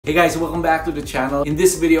Hey guys, welcome back to the channel. In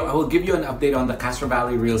this video, I will give you an update on the Castro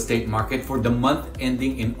Valley real estate market for the month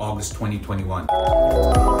ending in August 2021.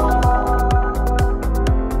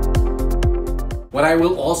 What I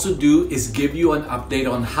will also do is give you an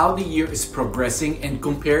update on how the year is progressing and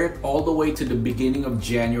compare it all the way to the beginning of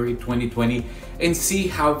January 2020 and see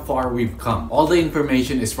how far we've come. All the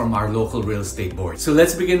information is from our local real estate board. So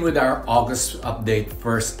let's begin with our August update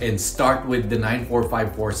first and start with the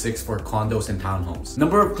 94546 for condos and townhomes.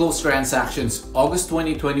 Number of closed transactions. August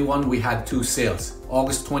 2021, we had 2 sales.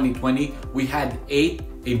 August 2020, we had 8.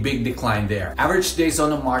 A big decline there. Average days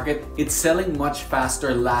on the market, it's selling much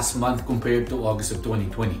faster last month compared to August of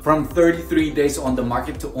 2020. From 33 days on the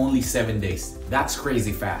market to only 7 days. That's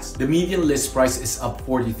crazy fast. The median list price is up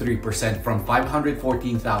 43% from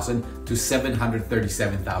 $514,000 to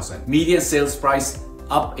 $737,000. Median sales price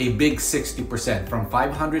up a big 60% from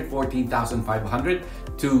 $514,500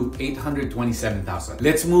 to $827,000.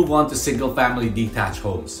 Let's move on to single family detached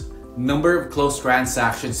homes. Number of closed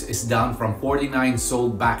transactions is down from 49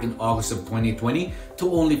 sold back in August of 2020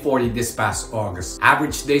 to only 40 this past August.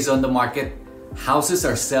 Average days on the market, houses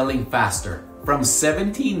are selling faster. From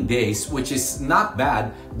 17 days, which is not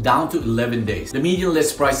bad, down to 11 days. The median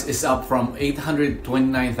list price is up from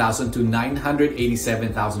 $829,000 to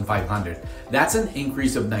 $987,500. That's an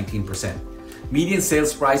increase of 19%. Median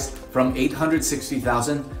sales price from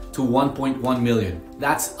 $860,000 to $1.1 million.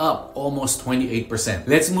 That's up almost 28%.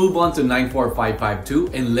 Let's move on to 94552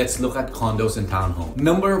 and let's look at condos and townhomes.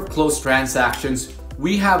 Number of closed transactions,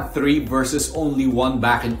 we have 3 versus only 1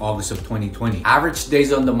 back in August of 2020. Average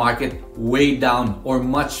days on the market way down or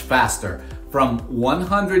much faster from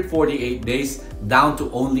 148 days down to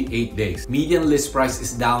only 8 days. Median list price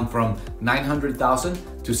is down from $900,000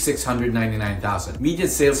 to $699,000. Median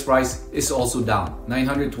sales price is also down,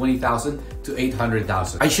 $920,000 to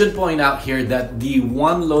 $800,000. I should point out here that the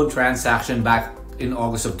one loan transaction back in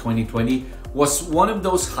August of 2020 was one of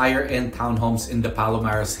those higher end townhomes in the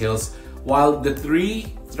Palomares Hills, while the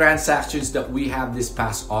 3 transactions that we have this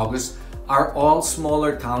past August are all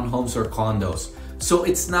smaller townhomes or condos. So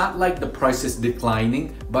it's not like the price is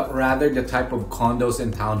declining, but rather the type of condos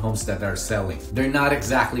and townhomes that are selling. They're not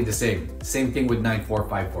exactly the same. Same thing with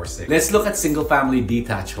 94546. Let's look at single family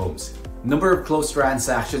detached homes. Number of closed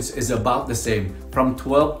transactions is about the same, from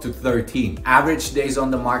 12 to 13. Average days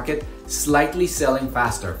on the market, slightly selling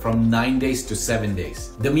faster, from 9 days to 7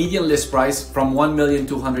 days. The median list price from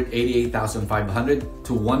 $1,288,500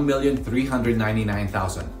 to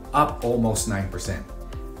 $1,399,000, up almost 9%.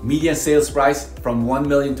 Median sales price from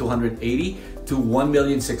 $1,280,000 to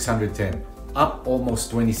 $1,610,000, up almost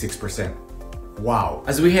 26%. Wow.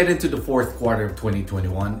 As we head into the 4th quarter of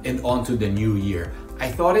 2021 and onto the new year, I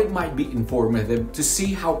thought it might be informative to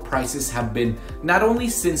see how prices have been not only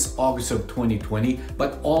since August of 2020,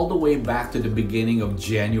 but all the way back to the beginning of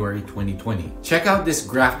January 2020. Check out this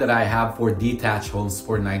graph that I have for detached homes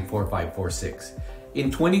for 94546. In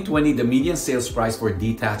 2020, the median sales price for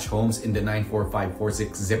detached homes in the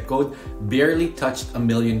 94546 zip code barely touched $1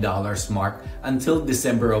 million mark until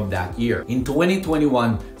December of that year. In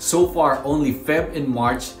 2021, so far only Feb and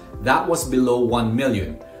March, that was below 1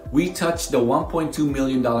 million. We touched the $1.2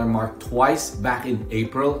 million mark twice back in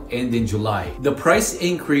April and in July. The price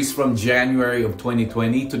increase from January of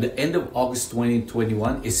 2020 to the end of August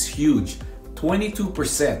 2021 is huge.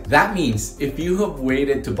 22%. That means if you have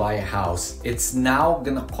waited to buy a house, it's now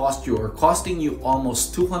gonna cost you or costing you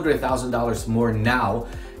almost $200,000 more now.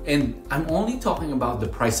 And I'm only talking about the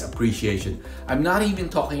price appreciation. I'm not even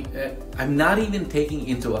taking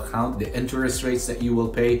into account the interest rates that you will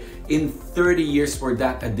pay in 30 years for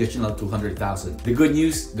that additional $200,000. The good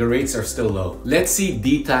news, the rates are still low. Let's see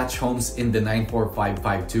detached homes in the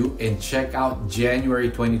 94552 and check out January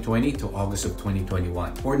 2020 to August of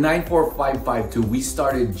 2021. For 94552, we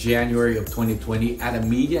started January of 2020 at a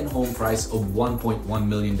median home price of $1.1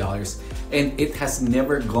 million, and it has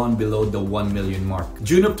never gone below the 1 million mark.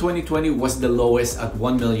 June of 2020 was the lowest at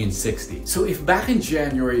 $1,060,000. So if back in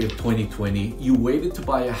January of 2020, you waited to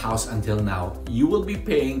buy a house until now, you will be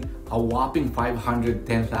paying a whopping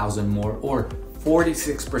 $510,000 more or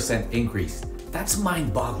 46% increase. That's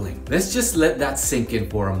mind-boggling. Let's just let that sink in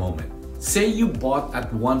for a moment. Say you bought at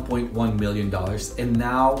 $1.1 million and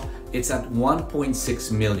now it's at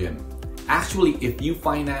 $1.6 million. Actually, if you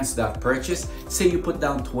finance that purchase, say you put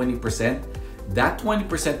down 20%, that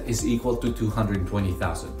 20% is equal to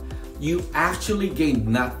 $220,000. You actually gained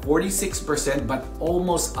not 46% but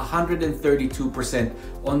almost 132%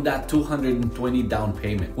 on that $220 down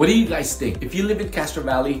payment. What do you guys think? If you live in Castro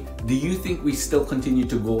Valley, do you think we still continue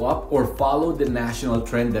to go up or follow the national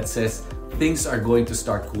trend that says things are going to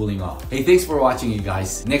start cooling off. Hey, thanks for watching, you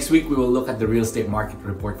guys. Next week, we will look at the real estate market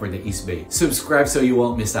report for the East Bay. Subscribe so you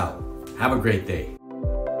won't miss out. Have a great day.